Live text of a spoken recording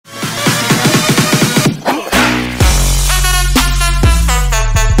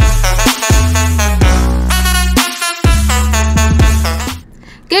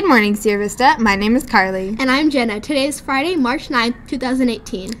morning, Sierra Vista. My name is Carly. And I'm Jenna. Today is Friday, March 9th,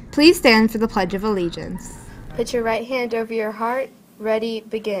 2018. Please stand for the Pledge of Allegiance. Put your right hand over your heart. Ready,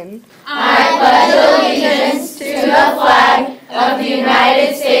 begin. I pledge allegiance to the flag of the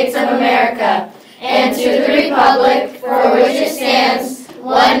United States of America and to the republic for which it stands,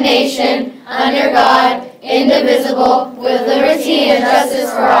 one nation, under God, indivisible, with liberty and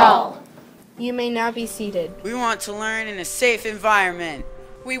justice for all. You may now be seated. We want to learn in a safe environment.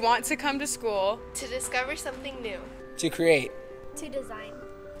 We want to come to school to discover something new, to create, to design,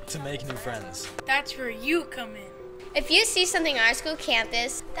 to make new friends. That's where you come in. If you see something on our school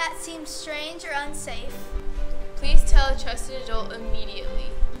campus that seems strange or unsafe, please tell a trusted adult immediately.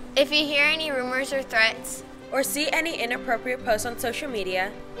 If you hear any rumors or threats, or see any inappropriate posts on social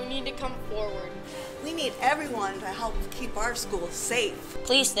media, we need to come forward. We need everyone to help keep our schools safe.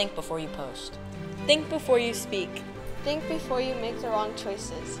 Please think before you post. Think before you speak. Think before you make the wrong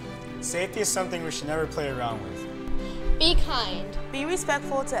choices. Safety is something we should never play around with. Be kind. Be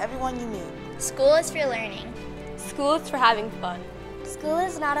respectful to everyone you meet. School is for learning. School is for having fun. School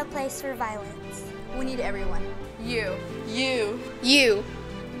is not a place for violence. We need everyone. You.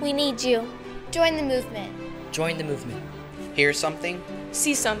 We need you. Join the movement. Join the movement. Hear something.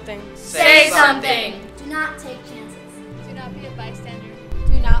 See something. Say something. Do not take chances. Do not be a bystander.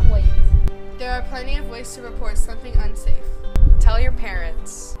 Do not wait. There are plenty of ways to report something unsafe. Tell your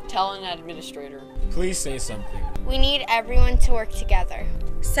parents. Tell an administrator. Please say something. we need everyone to work together.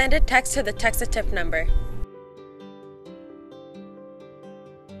 Send a text to the text-a-tip number.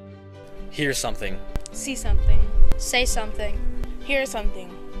 Hear something. See something. Say something. Hear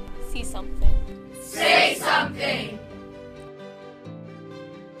something. See something. Say something.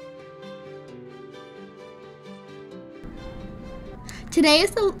 Today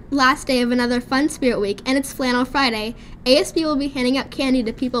is the last day of another Fun Spirit Week, and it's Flannel Friday. ASB will be handing out candy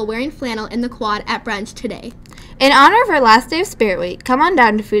to people wearing flannel in the quad at brunch today. In honor of our last day of Spirit Week, come on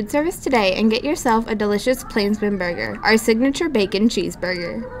down to food service today and get yourself a delicious Plainsman burger, our signature bacon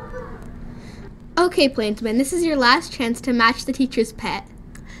cheeseburger. Okay, Plainsman, this is your last chance to match the teacher's pet.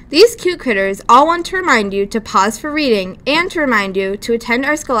 These cute critters all want to remind you to pause for reading and to remind you to attend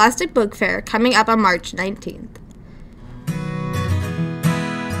our Scholastic Book Fair coming up on March 19th.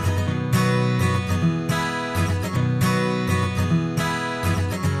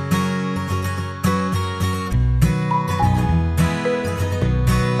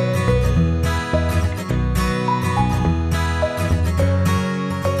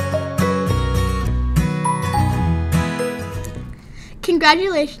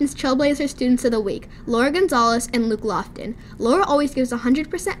 Congratulations, Trailblazer Students of the Week, Laura Gonzalez and Luke Lofton. Laura always gives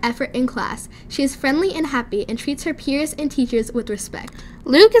 100% effort in class. She is friendly and happy and treats her peers and teachers with respect.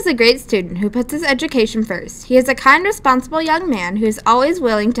 Luke is a great student who puts his education first. He is a kind, responsible young man who is always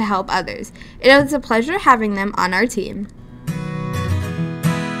willing to help others. It is a pleasure having them on our team.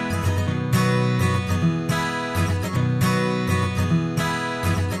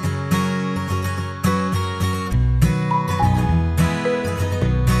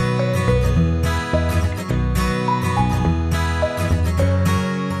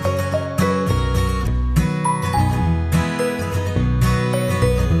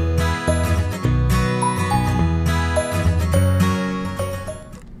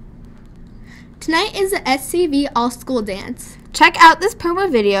 Tonight is the SCV All-School Dance. Check out this promo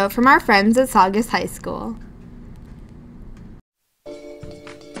video from our friends at Saugus High School.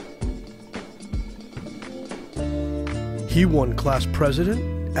 He won class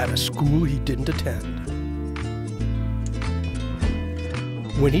president at a school he didn't attend.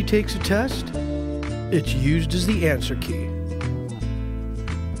 When he takes a test, it's used as the answer key.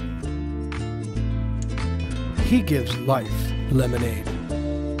 He gives life lemonade.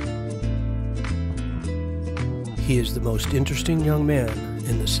 He is the most interesting young man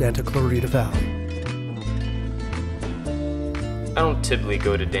in the Santa Clarita Valley. I don't typically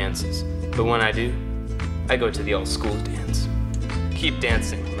go to dances, but when I do, I go to the all-school dance. Keep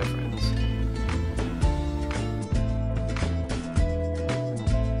dancing, my friends.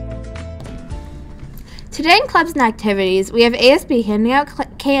 Today in clubs and activities, we have ASB handing out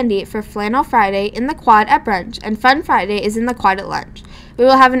candy for Flannel Friday in the quad at brunch, and Fun Friday is in the quad at lunch. We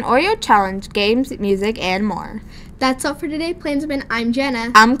will have an Oreo challenge, games, music, and more. That's all for today, Plainsman. I'm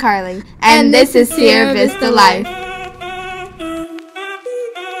Jenna. I'm Carly. And this is Sierra Vista Life.